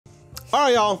All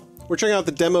right, y'all. We're checking out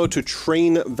the demo to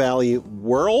Train Valley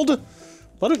World.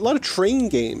 A lot of train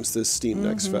games this Steam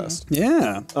Next Fest.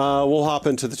 Yeah. We'll hop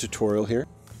into the tutorial here.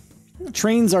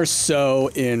 Trains are so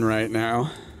in right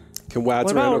now. Can Wads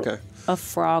What around? about Okay. a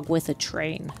frog with a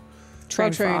train?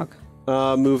 Train train.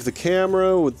 frog. Move the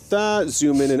camera with that.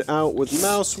 Zoom in and out with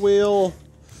mouse wheel.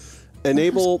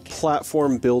 Enable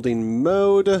platform building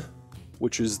mode,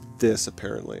 which is this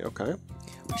apparently. Okay.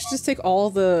 We should just take all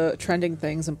the trending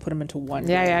things and put them into one.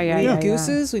 Yeah. We need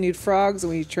gooses, we need frogs,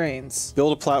 and we need trains.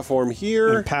 Build a platform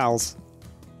here. And pals.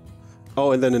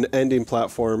 Oh, and then an ending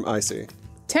platform. I see.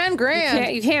 10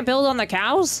 grand. You can't build on the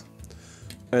cows?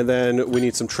 And then we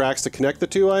need some tracks to connect the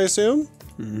two, I assume.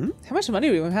 How much money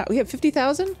do we have? We have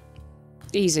 50,000.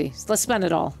 Easy. Let's spend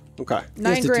it all. Okay.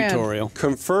 9 Just a grand. tutorial.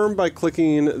 Confirm by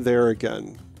clicking there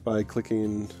again. By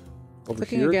clicking over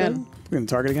Clicking here again. We're going to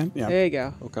target again? Yeah. There you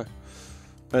go. Okay.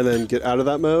 And then get out of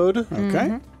that mode.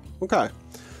 Okay. Okay.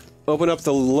 Open up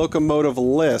the locomotive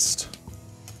list.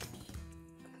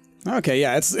 Okay,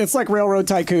 yeah. It's like Railroad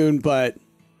Tycoon, but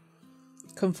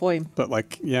Conform.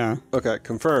 like, yeah. Okay,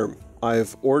 confirm.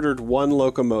 I've ordered one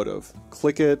locomotive.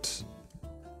 Click it.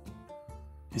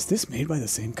 Is this made by the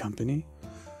same company?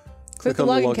 Click the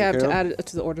login cab to add it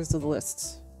to the orders of the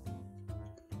lists.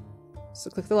 So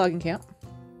click the login cab.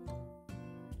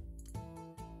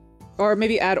 Or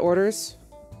maybe add orders.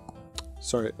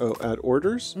 Sorry. Oh, add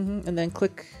orders. And then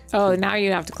click Oh, now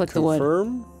you have to click the wood.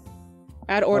 Confirm.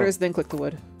 add orders, then click the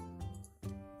wood.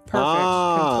 Perfect.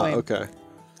 Ah, Conform. okay.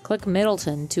 Click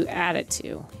Middleton to add it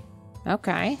to.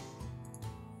 Okay.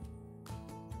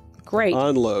 Great.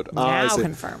 Unload. I now see.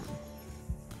 confirm.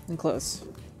 And close.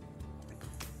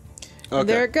 Okay. And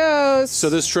there it goes. So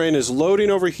this train is loading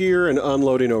over here and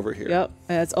unloading over here. Yep.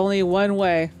 And it's only one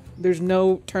way. There's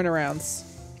no turnarounds.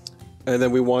 And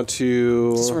then we want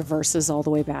to... Just reverses all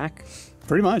the way back.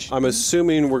 Pretty much. I'm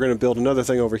assuming we're going to build another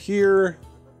thing over here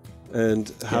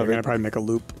and Yeah, have we're going it... to probably make a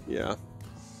loop. Yeah.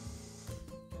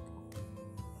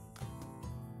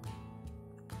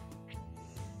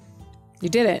 You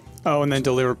did it. Oh, and then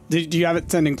deliver. Do you have it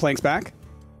sending planks back?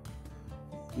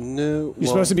 No. You're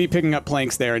supposed to be picking up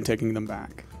planks there and taking them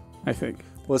back, I think.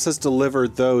 Well, it says deliver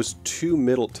those to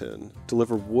Middleton.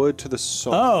 Deliver wood to the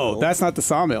sawmill. Oh, that's not the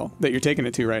sawmill that you're taking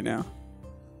it to right now.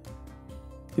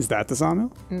 Is that the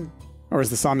sawmill? Or is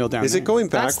the sawmill down Is there? it going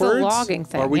That's backwards? the logging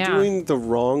thing, Are we yeah. doing the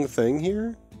wrong thing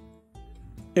here?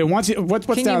 It wants you. What's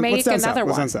Can you down? make What's down another south?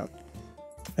 What's one? down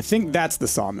south? I think that's the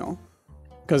sawmill.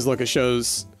 Because look, it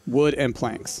shows wood and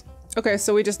planks. Okay,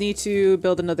 so we just need to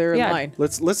build another Yeah. line.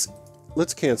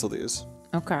 Let's cancel these.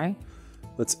 Okay.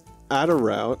 Let's add a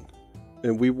route,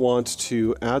 and we want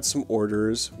to add some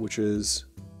orders, which is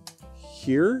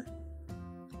here.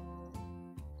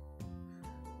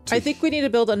 I think we need to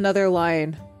build another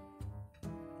line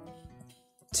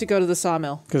to go to the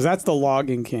sawmill. Because that's the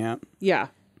logging camp. Yeah.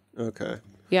 Okay.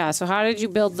 Yeah, so how did you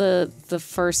build the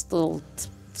first little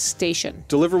station?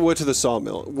 Deliver wood to the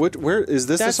sawmill. Where is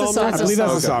this? That's the the sawmill? sawmill. I believe that's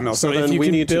Okay. the sawmill. So, then if you we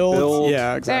can need build, to build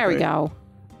yeah, exactly. There we go.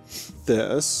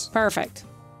 this. Perfect.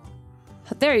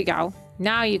 There you go.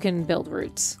 Now you can build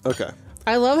routes. Okay.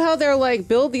 I love how they're like,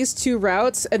 build these 2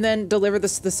 routes and then deliver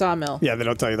this to the sawmill. Yeah, they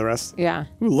don't tell you the rest. Yeah.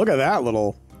 Ooh, look at that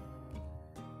little.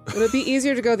 Would it be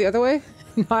easier to go the other way?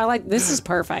 I like this is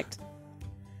perfect.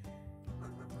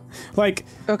 Like,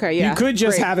 Okay, yeah. you could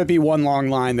just great. have it be one long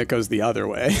line that goes the other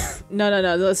way. No.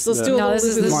 Let's do a No, little this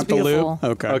is loop. Want the beautiful. loop?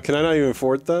 Okay. Oh, can I not even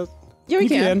afford that? Yeah, we You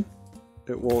can.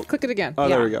 It won't. Click it again. Oh,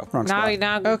 Yeah. there we go. Wrong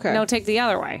spot. Okay. No, take the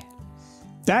other way.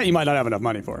 That you might not have enough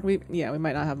money for. We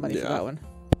might not have money for Yeah. that one.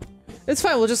 It's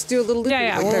fine. We'll just do a little loop.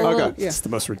 Yeah. Okay. Yeah. It's the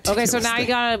most ridiculous Okay, so now you thing.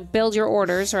 gotta build your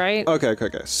orders, right? Okay.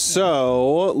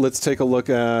 So let's take a look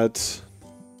at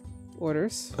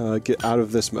Orders. get out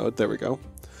of this mode. There we go.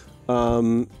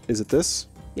 Is it this?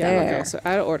 Yeah. There. Okay. So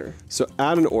add an order. So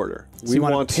add an order. So you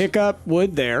want to pick up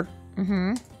wood there.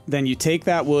 Then you take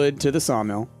that wood to the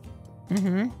sawmill.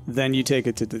 Then you take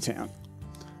it to the town.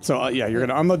 So yeah, you're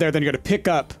gonna unload there. Then you're gonna pick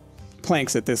up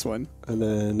planks at this one. and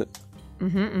then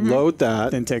load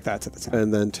that, Then take that to the town.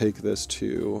 and then take this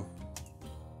to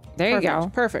There you Perfect. go.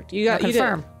 Perfect. You Now got. You did.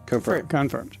 confirm. confirm.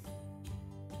 Confirmed.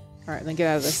 All right. Then get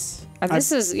out of this.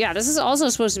 This is also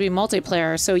supposed to be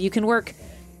multiplayer, so you can work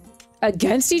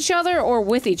against each other or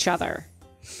with each other.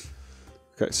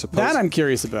 Okay. Suppose That I'm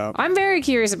curious about. I'm very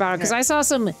curious about it because I saw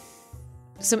some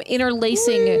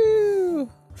interlacing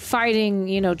fighting,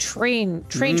 train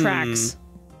tracks.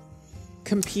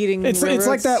 Competing. It's like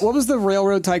railroads. that. What was the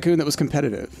Railroad Tycoon that was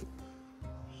competitive?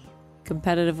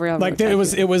 Competitive railroad. Like it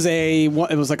was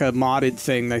like a modded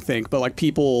thing, I think, but like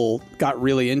people got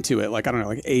really into it. Like I don't know,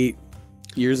 like 8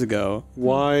 years ago.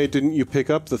 Why didn't you pick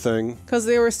up the thing? Because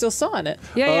they were still sawing it.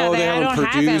 Yeah, oh, they I haven't don't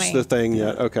have produced any. the thing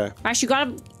yet. Okay.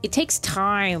 Actually, it takes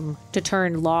time to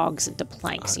turn logs into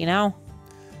planks, you know?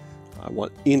 I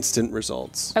want instant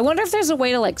results. I wonder if there's a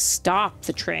way to, like, stop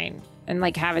the train and,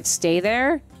 like, have it stay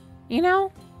there, you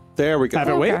know? There we go. Have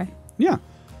it wait? Okay. Yeah.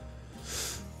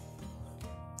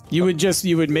 You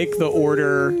would make the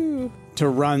order to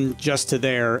run just to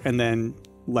there and then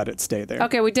let it stay there.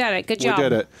 Okay, we did it. Good job. We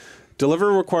did it.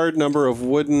 Deliver required number of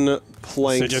wooden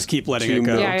planks. So just keep letting to it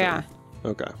go. Yeah, yeah.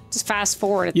 Okay. Just fast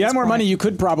forward at You this have more point. money, you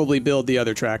could probably build the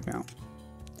other track now.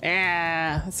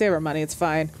 Save our money. It's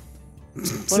fine. What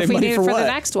Save if we money need it for for what? the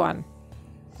next one?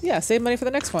 Yeah, save money for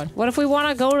the next one. What if we want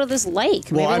to go to this lake?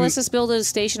 Well, Maybe let's just build a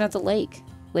station at the lake.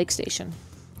 Lake station.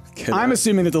 I'm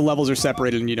assuming that the levels are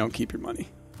separated and you don't keep your money.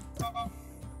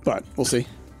 But we'll see.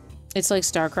 It's like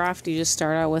StarCraft. You just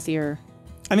start out with your...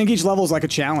 I think each level is like a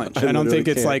challenge. I don't think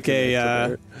it's can't like connect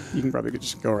a. to You can probably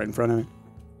just go right in front of it.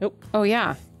 Nope. Oh,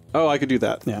 yeah. Oh, I could do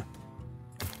that. Yeah.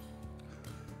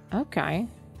 Okay.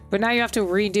 But now you have to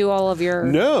redo all of your...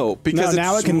 No, because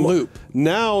now it's it can loop.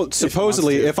 Now,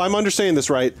 supposedly, to. if I'm understanding this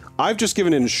right, I've just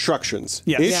given it instructions.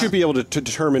 Yes. It Yeah. should be able to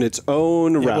determine its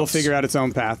own routes. It will figure out its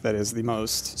own path that is the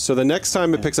most. So the next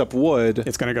time it picks up wood,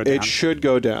 It's gonna go down. It should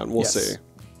go down. We'll Yes. see.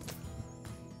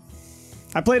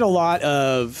 I played a lot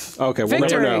of Okay, we'll never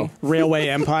Victory. know. Railway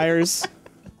Empires.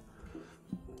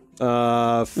 It's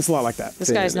a lot like that.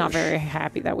 This guy's not finish. very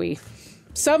happy that we...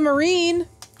 Submarine.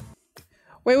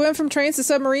 Wait, we went from trains to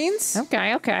submarines?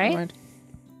 Okay, okay. Mind.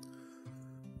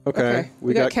 Okay,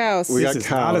 We got cows. We This got is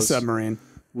not a cows. submarine.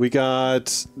 We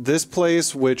got this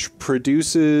place which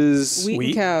produces Wheat and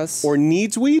Wheat? cows. or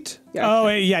needs wheat. Yeah. Oh,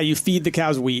 yeah, you feed the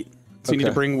cows wheat. So you need Okay.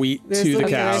 to bring wheat There's to the- the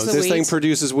okay, cows. there's This thing wheat.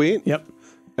 produces wheat. Yep.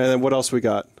 And then what else we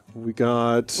got? We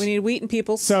got We need wheat and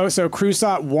people. So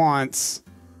Crusat wants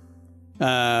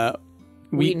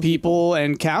wheat and people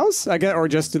and cows, I guess, or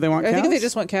just do they want I cows? think they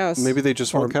just want cows. maybe they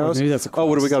just want Or cows. maybe that's a oh,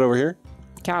 what do we quest. got over here?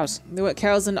 Cows. They want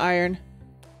cows and iron.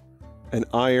 And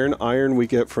iron. Iron we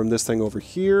get from this thing over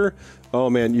here. Oh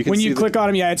man, you can when see you click on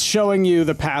them, yeah, it's showing you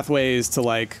the pathways to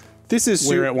like this is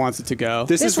where it wants it to go.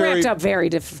 This is This very ramped up very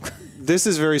difficult. this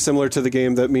is very similar to the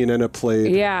game that me and Anna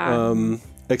played. Yeah.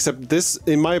 Except this,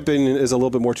 in my opinion, is a little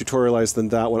bit more tutorialized than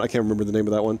that one. I can't remember the name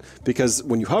of that one because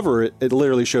when you hover it, it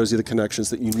literally shows you the connections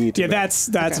that you need to Yeah, make.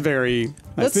 that's very. Nice.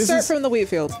 Let's This start is- from the wheat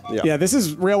field. Yeah, this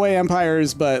is Railway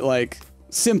Empires, but like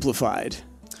simplified,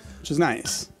 which is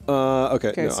nice.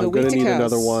 Okay, no, so I'm going wheat to to need cows.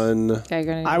 another one. Okay, you're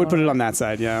gonna need I would more. put it on that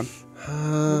side, yeah,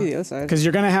 Maybe the other side. because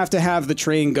you're gonna have to have the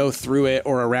train go through it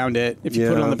or around it. If you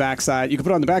put it Yeah. on the back side, you can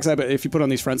put it on the back side, but if you put it on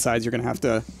these front sides, you're gonna have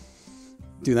to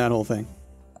do that whole thing.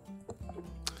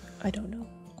 I don't know.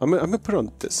 I'm gonna put it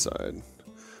on this side.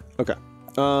 Okay.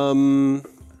 And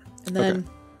then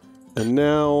And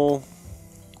now,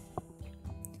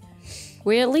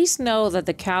 We at least know that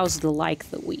the cows like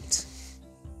the wheat.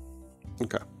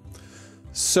 okay.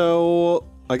 So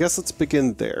I guess let's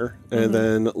begin there, and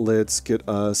then let's get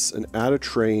us an add a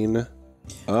train.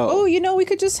 oh, you know, we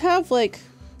could just have like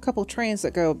a couple trains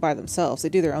that go by themselves. They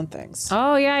do their own things.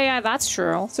 Oh, yeah, that's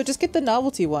true. So just get the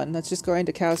novelty one that's just going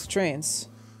to cows to trains.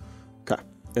 Okay.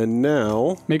 And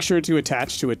now, Make sure to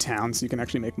attach to a town so you can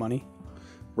actually make money.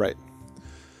 right.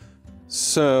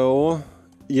 So,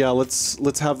 yeah, let's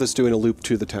have this doing a loop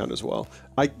to the town as well.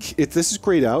 This is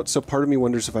grayed out, so part of me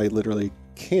wonders if I literally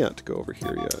can't go over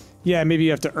here yet. Yeah, maybe you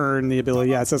have to earn the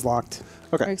ability. Yeah, it says locked.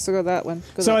 Okay. Okay, so go that one.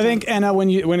 Go So that I one. think Anna, when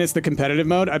it's the competitive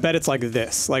mode, I bet it's like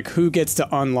this: like who gets to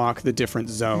unlock the different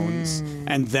zones,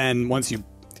 and then once you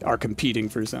are competing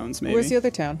for zones, maybe. Where's the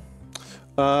other town?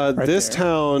 This there.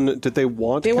 town, did they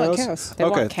want They cows? want cows. They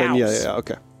okay, want then yeah, cows. yeah,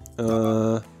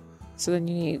 okay. So then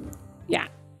you need... Yeah.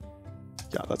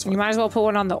 Yeah, that's You fine. might as well put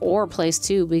one on the ore place,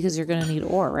 too, because you're going to need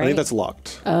ore, right? I think that's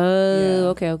locked. Oh,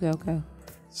 okay.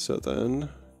 So then,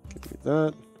 give me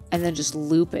that. And then just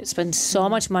loop it. Spend so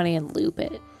much money and loop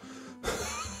it.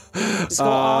 Just go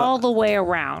all the way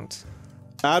around.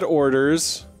 Add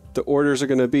orders. The orders are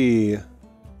going to be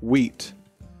wheat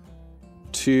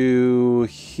to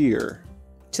here.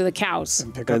 To the cows.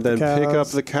 Pick And then the pick up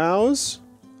cows. the cows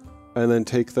and then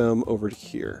take them over to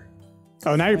here.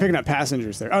 Oh, now you're picking up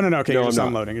passengers there. Oh no, okay, No, you're just I'm not.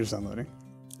 unloading. You're just unloading.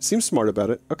 Seems smart about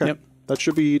it. Okay. Yep. That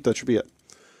should be it.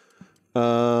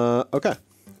 Okay.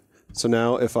 So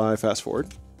now if I fast forward,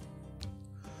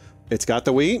 it's got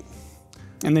the wheat.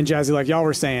 And then Jazzy, like y'all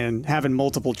were saying, having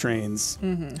multiple trains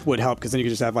would help because then you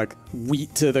could just have like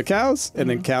wheat to the cows and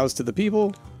then cows to the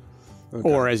people.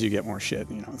 Or as you get more shit,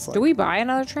 you know, it's like Do we buy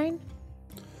another train?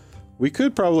 We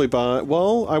could probably buy.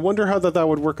 Well, I wonder how that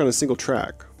would work on a single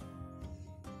track.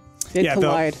 They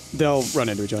collide. They'll run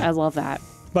into each other. I love that.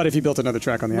 But if you built another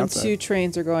track on the When outside. 2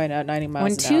 trains are going at 90 miles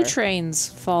When an 2 hour, trains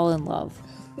fall in love,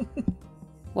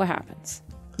 what happens?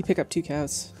 you pick up 2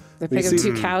 cows. They pick up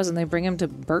 2 cows and they bring them to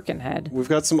Birkenhead. We've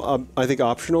got some, I think,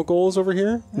 optional goals over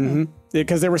here.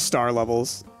 Because there were star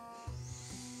levels.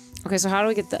 Okay, so how do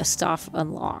we get the stuff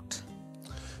unlocked?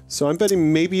 So I'm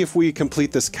betting maybe if we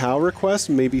complete this cow request,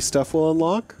 maybe stuff will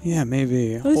unlock. Yeah,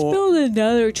 maybe. Let's build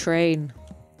another train.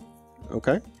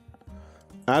 Okay.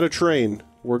 Add a train.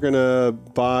 We're gonna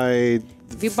buy.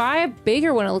 If you buy a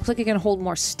bigger one, it looks like it can hold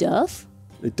more stuff.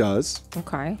 It does.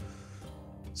 Okay.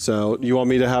 So you want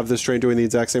me to have this train doing the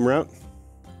exact same route?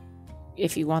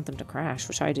 If you want them to crash,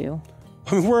 which I do.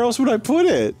 I mean, where else would I put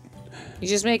it? You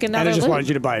just make And another I just loop. wanted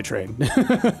you to buy a train.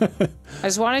 I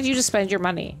just wanted you to spend your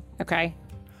money, okay?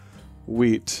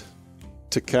 Wheat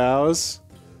to cows.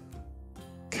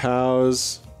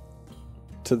 Cows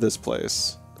to this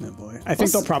place. Oh boy. I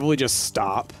think they'll probably just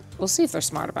stop. We'll see if they're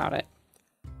smart about it.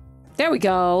 There we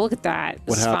go. Look at that. This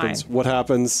What is happens? fine. What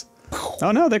happens?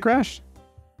 Oh no, they crashed.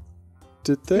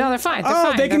 Did they? No, they're fine. They're Oh,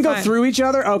 fine. they can They're go fine. through each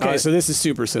other? Okay, so this is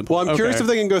super simple. Well, I'm curious if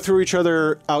they can go through each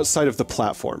other outside of the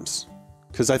platforms.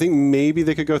 Because I think maybe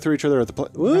they could go through each other at the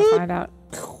We'll find out.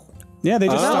 Yeah, they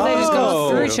just No, stop. they just go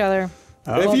through Oh. each other.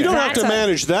 If you don't have to That's a-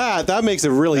 manage that, that makes it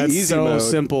really That's easy so mode.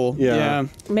 simple. Yeah. Yeah.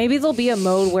 Maybe there'll be a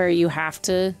mode where you have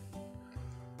to,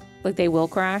 like, they will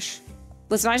crash.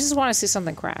 Listen, I just want to see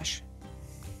something crash.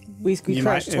 We You crashed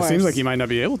might, it twice. seems like you might not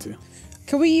be able to.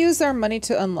 Can we use our money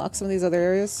to unlock some of these other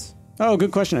areas? Oh,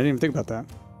 good question. I didn't even think about that.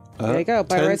 There you go.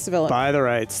 Buy 10 rights development. Buy the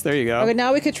rights. There you go. Okay,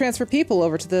 now we could transfer people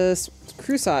over to the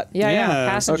Crusat. Yeah. Yeah.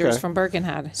 Passengers Okay. from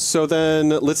Birkenhead. So then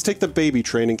let's take the baby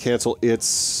train and cancel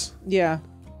its. Yeah.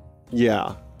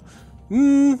 Yeah.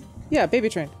 Yeah, baby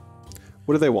train.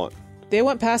 What do they want? They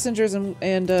want passengers and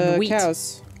wheat.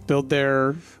 cows. Build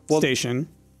their station.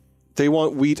 They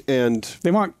want wheat and.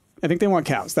 I think they want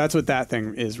cows. That's what that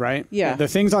thing is, right? Yeah. The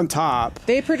things on top.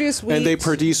 They produce wheat. And they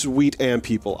produce wheat and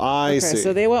people. I Okay, see.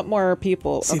 so they want more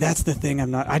people. See, Okay. that's the thing.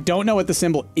 I don't know what the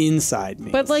symbol inside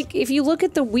means. But, like, if you look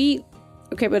at the wheat,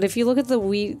 okay, but if you look at the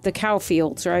wheat, the cow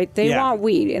fields, right? They Yeah. want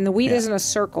wheat, and the wheat Yeah. isn't a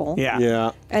circle. yeah.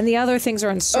 yeah. And the other things are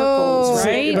in circles, Oh.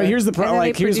 right? But here's the And problem. then they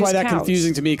Like, here's why produce that's cows.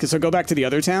 confusing to me. So go back to the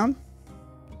other town.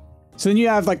 So then you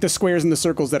have like the squares and the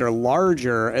circles that are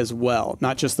larger as well,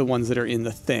 not just the ones that are in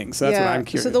the thing. So that's what I'm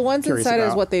curious. So the ones curious inside is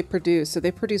about. what they produce. So they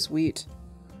produce wheat.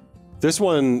 This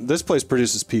place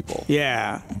produces people.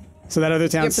 Yeah. So that other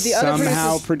town but the other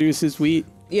somehow produces wheat.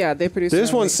 Yeah, they produce. This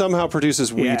their own one wheat. somehow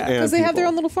produces wheat Yeah. and Because they have their people.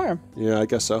 own little farm. Yeah, I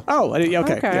guess so. Oh, okay.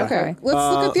 Okay, yeah. okay. Let's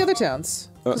look at the other towns.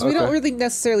 Because we don't okay. really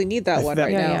necessarily need that one that-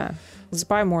 right Yeah, now. yeah. Let's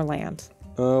buy more land.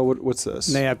 What's this?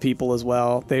 And they have people as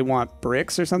well. They want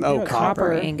bricks or something. Oh, want copper.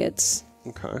 Copper ingots.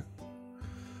 Okay.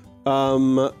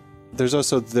 There's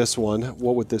also this one.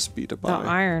 What would this be to The buy?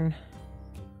 iron.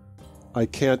 I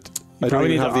can't. I don't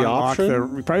Probably even need have to the unlock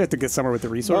option. we probably have to get somewhere with the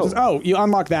resources. Oh, you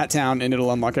unlock that town and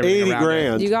it'll unlock everything 80 around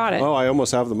grand. You got it. Oh, I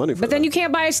almost have the money for But that. then you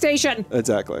can't buy a station.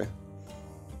 Exactly.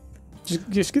 it.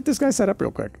 Just get this guy set up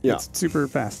real quick. Yeah. It's super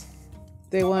fast.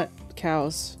 They want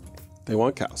cows. They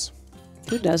want cows.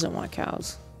 Who doesn't want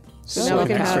cows? So, So now we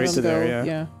can head have straight them to go. there,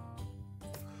 yeah.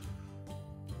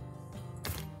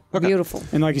 Beautiful.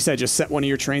 And like you said, just set one of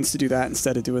your trains to do that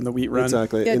instead of doing the wheat run.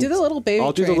 Exactly. Yeah, And do the little baby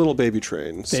I'll do the train. little baby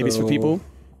train. Babies for So- people.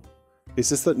 Is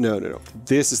this the... No.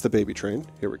 This is the baby train.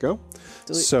 Here we go.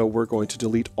 Delete. So we're going to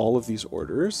delete all of these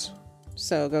orders.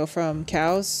 So go from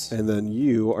cows. And then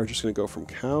you are just going to go from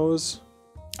cows.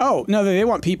 Oh, no, they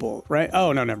want people, right?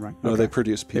 Oh, no, never mind. No, Okay. they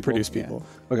produce people. They produce people.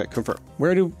 Okay, confirm.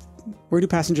 Where do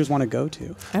passengers want to go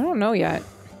to? I don't know yet.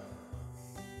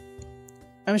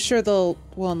 I'm sure we'll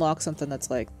unlock something that's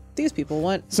like, these people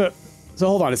want. So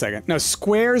hold on a second. No,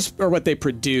 squares are what they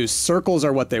produce. Circles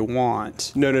are what they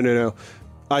want. No.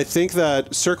 I think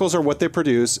that circles are what they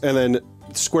produce, and then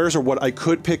squares are what I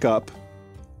could pick up.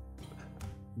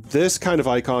 This kind of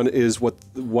icon is what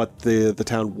the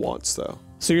town wants, though.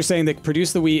 So you're saying they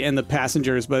produce the wheat and the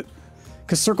passengers, but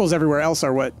because circles everywhere else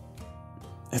are what?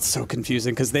 It's so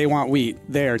confusing because they want wheat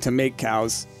there to make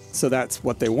cows, so that's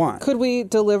what they want. Could we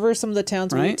deliver some of the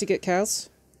town's Right? wheat to get cows?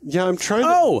 Yeah, I'm trying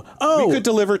to... Oh! We could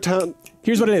deliver town...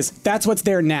 Here's what it is. That's what's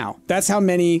there now. That's how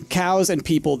many cows and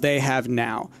people they have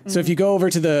now. So if you go over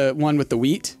to the one with the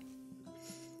wheat,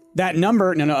 that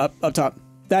number, up top,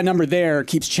 that number there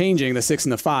keeps changing, the 6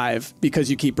 and the 5, because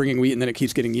you keep bringing wheat and then it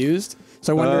keeps getting used.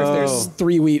 So I wonder if there's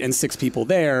 3 wheat and 6 people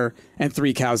there and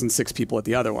 3 cows and 6 people at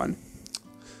the other one.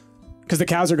 Because the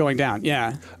cows are going down,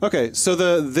 yeah. Okay, so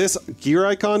this gear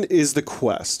icon is the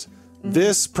quest.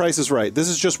 This price is right. This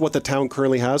is just what the town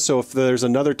currently has. So if there's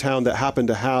another town that happened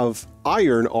to have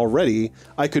iron already,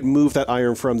 I could move that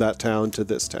iron from that town to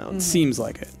this town. Seems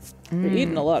like it. You're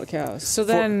eating a lot of cows. So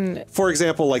then, For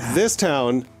example, like this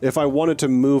town, if I wanted to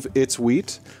move its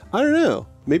wheat, I don't know.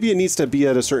 Maybe it needs to be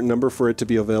at a certain number for it to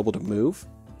be available to move.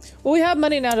 Well, we have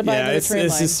money now to buy Yeah, another train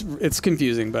line. it's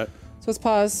confusing, but So let's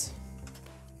pause.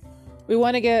 We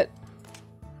want to get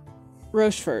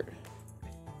Rochefort.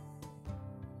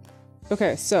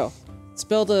 Okay, so let's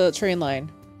build a train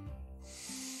line.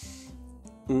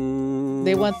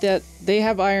 They want that. They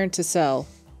have iron to sell.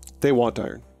 They want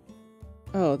iron.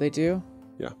 Oh, they do?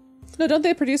 Yeah. No, don't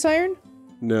they produce iron?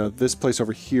 No, this place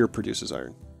over here produces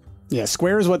iron. yeah,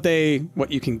 square is what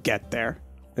you can get there.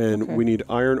 And Okay. we need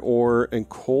iron ore and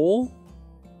coal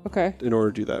Okay, in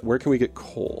order to do that. Where can we get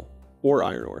coal? Or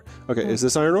iron ore? Okay, is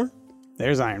this iron ore?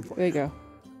 There's iron for there you go.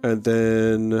 And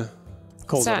then...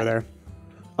 coal's Sad. over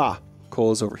there.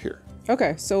 Coal is over here.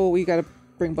 Okay, so we got to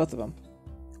bring both of them.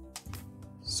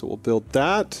 So we'll build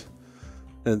that.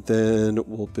 And then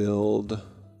we'll build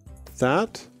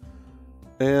that.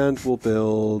 And we'll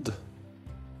build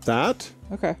that.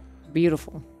 Okay.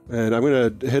 beautiful. And I'm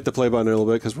going to hit the play button a little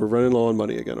bit because we're running low on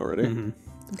money again already.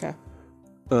 Okay.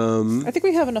 I think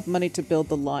we have enough money to build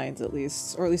the lines at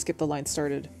least, or at least get the line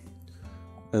started.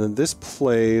 And then this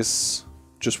place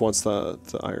just wants the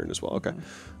iron as well. Okay.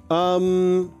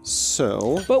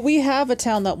 So... But we have a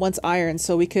town that wants iron,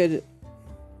 so we could...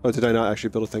 Oh, did I not actually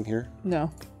build a thing here? No.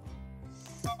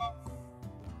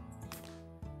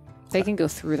 They can go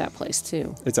through that place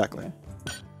too. Exactly.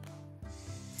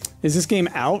 Is this game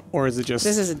out or is it just?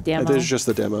 This is a demo. This is just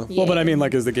the demo. Well, but I mean,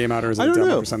 like, is the game out or is it I a don't demo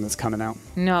know. or something that's coming out?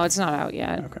 No, it's not out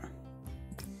yet. Okay.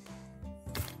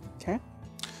 Okay.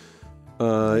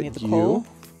 We need the coal.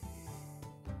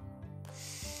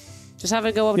 Just have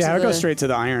it go up Yeah, to I'll the... go straight to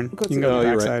the iron. Go You can to go the- to the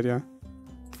you're backside, yeah.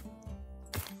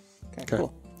 Okay, Okay.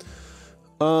 cool.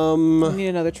 We need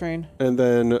another train. And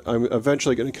then I'm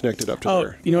eventually going to connect it up to Oh,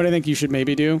 there. you know what I think you should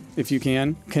maybe do, if you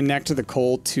can? Connect the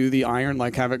coal to the iron,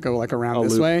 like have it go like around I'll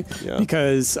this loop, way. yeah.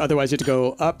 Because otherwise you have to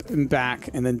go up and back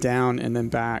and then down and then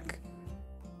back.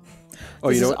 Oh,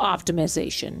 This you know is what? Mm.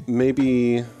 optimization.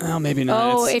 Maybe... Oh, maybe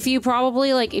not. Oh, It's- if you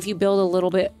probably, like, if you build a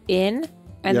little bit in,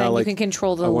 and Yeah, then like, you can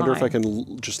control the I wonder if I line.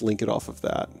 can just link it off of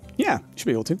that. Yeah, you should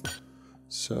be able to.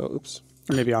 So, oops.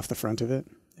 Or maybe off the front of it,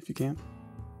 if you can.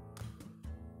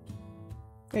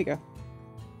 There you go.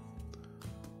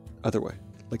 Other way.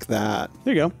 Like that.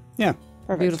 There you go. Yeah.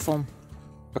 Perfect. Beautiful.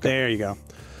 There you go.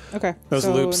 Okay. Those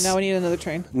so loops. now we need another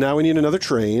train. Now we need another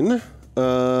train.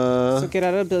 So get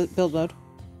out of build mode.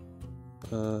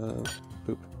 Boop.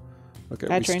 Okay.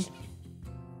 Add train.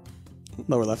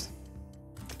 Lower left.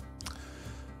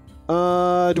 Do we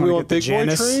Wanna want get the big boy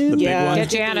Janus, train? the big Yeah. one? Get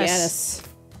Janice.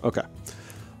 Okay.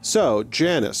 So,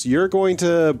 Janice, you're going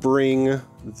to bring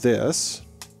this,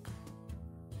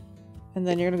 And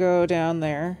then you're going to go down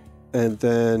there. and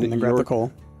then, And then grab the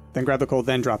coal. Then grab the coal,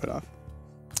 then drop it off.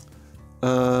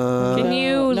 Can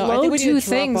you no, I think load we need to two drop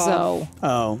things, off. though?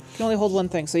 Oh. You can only hold one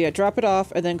thing. So yeah, drop it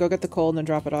off, and then go get the coal, and then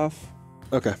drop it off.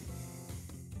 Okay.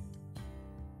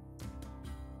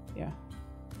 Yeah.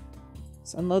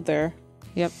 So unload there.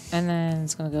 Yep. And then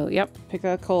it's going to go, yep. Pick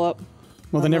that coal up.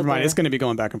 Well, then never Unload mind. there. It's going to be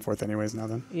going back and forth anyways now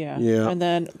then. Yeah. Yeah. And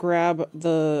then grab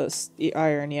the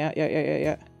iron.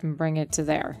 Yeah. And bring it to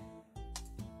there.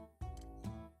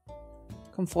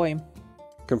 Confoim.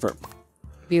 Confirm.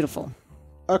 Beautiful.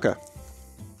 Okay.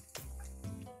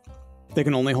 They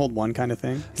can only hold one kind of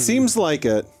thing. Seems like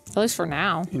it. At least for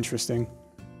now. Interesting.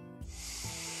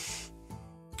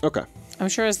 Okay. I'm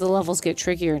sure as the levels get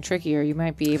trickier and trickier, you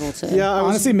might be able to... Yeah, I was...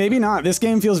 Honestly, maybe not. This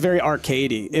game feels very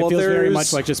arcadey. It Well, feels very there's-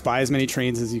 much like just buy as many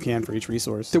trains as you can for each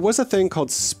resource. There was a thing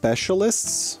called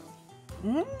specialists.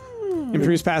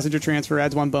 Improves passenger transfer,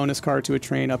 adds one bonus car to a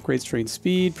train, upgrades train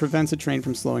speed, prevents a train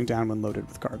from slowing down when loaded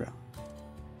with cargo.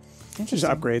 Just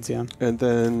upgrades, yeah. And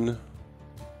then...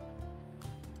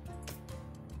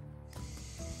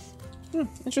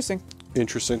 Interesting.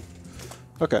 Interesting.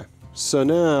 Okay. So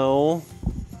now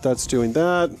that's doing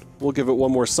that. We'll give it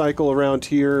one more cycle around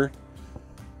here.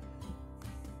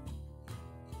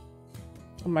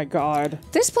 Oh my god.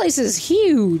 This place is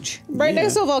huge. Right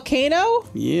next to a volcano?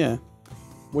 Yeah.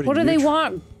 What do they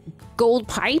want? Gold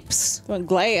pipes? Doing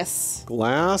glass.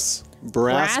 Glass,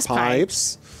 brass Brass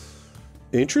pipes.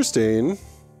 Interesting.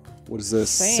 What is this?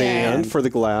 Sand. for the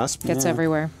glass. Gets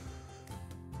everywhere.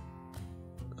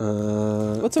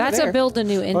 What's over That's there? a build a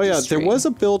new industry. Oh yeah, there was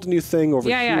a build new thing over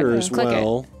Yeah, here yeah, as click it.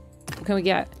 well. What can we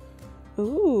get?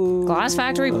 Ooh. Glass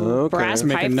factory, Okay. brass To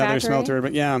make pipe another factory. smelter,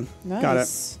 but yeah. Nice. Got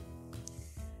it.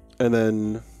 And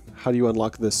then how do you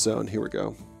unlock this zone? Here we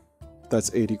go.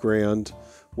 That's 80 grand.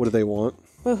 What do they want?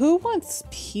 But who wants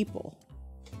people?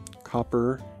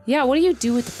 Copper. Yeah, what do you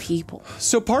do with the people?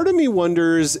 So part of me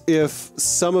wonders if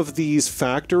some of these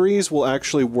factories will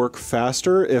actually work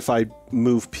faster if I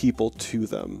move people to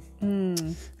them.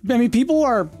 I mean, people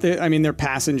are, they're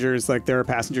passengers, like there are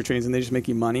passenger trains and they just make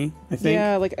you money, I think.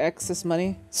 Yeah, like excess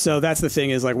money. So that's the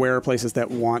thing is like where are places that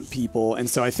want people? And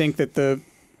so I think that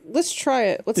Let's try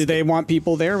it. do they want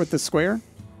people there with the square?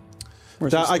 Or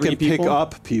is That it I can three pick people?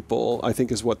 up people, I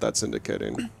think is what that's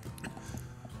indicating.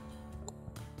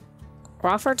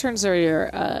 Rothford turns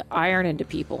your iron into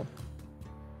people.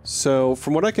 So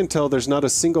from what I can tell, there's not a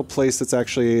single place that's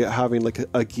actually having like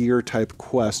a gear type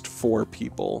quest for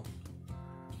people.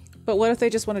 But what if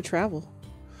they just want to travel?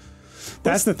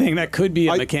 That's the thing. That could be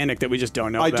a mechanic that we just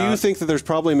don't know I about. do think that there's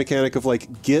probably a mechanic of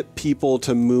like get people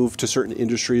to move to certain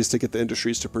industries to get the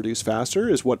industries to produce faster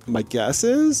is what my guess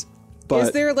is. But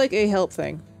Is there like a help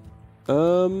thing?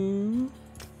 Not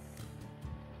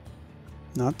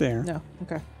there. No.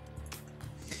 Okay.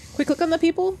 Can we click on the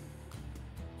people?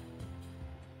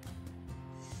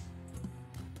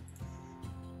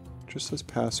 just says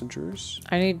passengers.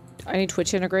 I need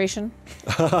Twitch integration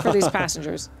for these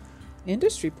passengers.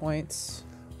 Industry points.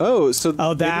 Oh, so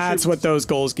Oh, that's what those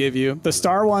goals give you. The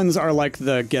star ones are like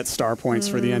the get star points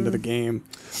for the end of the game.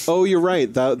 Oh, you're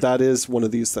right. That is one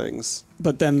of these things.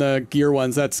 But then the gear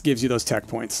ones, that gives you those tech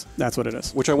points. That's what it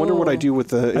is. Which I wonder what I do with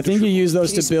the. I think you use those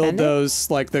Can you to build spend it? those,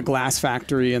 like the glass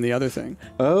factory and the other thing.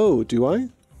 Oh, do I?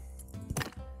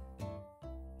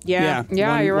 Yeah.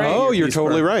 Yeah, you're right. Oh, you're piece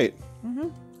totally per- right.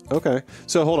 Okay,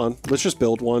 so hold on. Let's just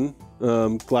build one.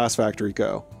 Glass factory,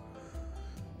 go.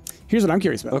 Here's what I'm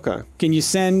curious about. Okay. Can you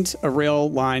send a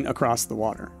rail line across the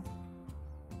water?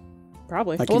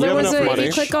 Probably. Like, Well, can there have was enough a. If money?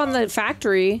 you click on the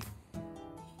factory,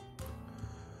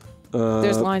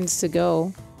 there's lines to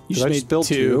go. You Did I need just build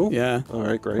two? Yeah. All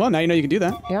right, great. Well, now you know you can do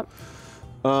that. Yep.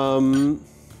 No.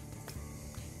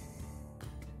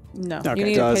 Okay. You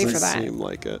need to pay Doesn't for that. seem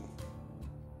like it.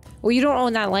 Well, you don't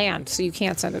own that land, so you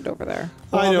can't send it over there.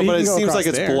 Well, I know, you but can it go seems across like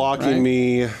it's there, blocking right?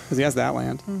 me. Because he has that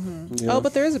land. Yeah. Oh,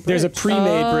 but there is a bridge. There's a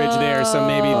pre-made bridge there, so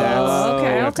maybe that's.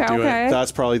 okay, you have to okay, do it. okay.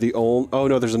 That's probably the only. Oh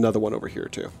no, there's another one over here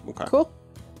too. Okay. Cool.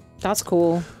 That's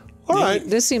cool. All right.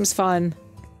 This seems fun.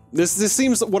 This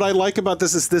seems. What I like about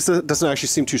this is this doesn't actually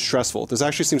seem too stressful. This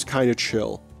actually seems kind of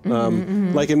chill.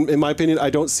 Like in my opinion,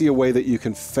 I don't see a way that you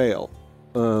can fail.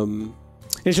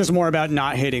 It's just more about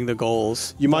not hitting the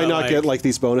goals. You might But, not get like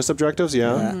these bonus objectives.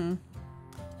 Yeah.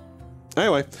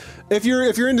 Anyway, if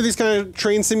you're into these kind of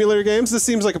train simulator games, this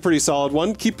seems like a pretty solid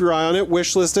one. Keep your eye on it.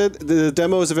 Wishlisted. The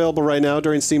demo is available right now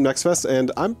during Steam Next Fest,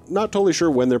 and I'm not totally sure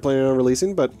when they're planning on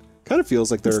releasing, but kind of feels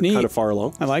like they're neat. kind of far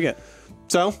along. I like it.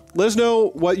 So let us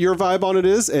know what your vibe on it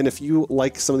is, and if you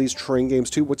like some of these train games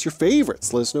too, what's your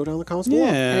favorites? Let us know down in the comments below.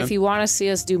 Yeah. And if you want to see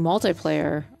us do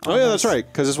multiplayer, Oh yeah, that's right,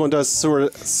 because this one does sort of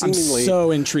I'm seemingly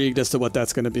so intrigued as to what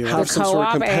that's going to be like. have some sort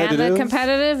of co-op and the competitive.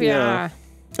 competitive, yeah.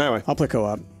 Anyway, I'll play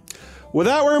co-op. with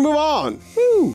that, we're gonna move on.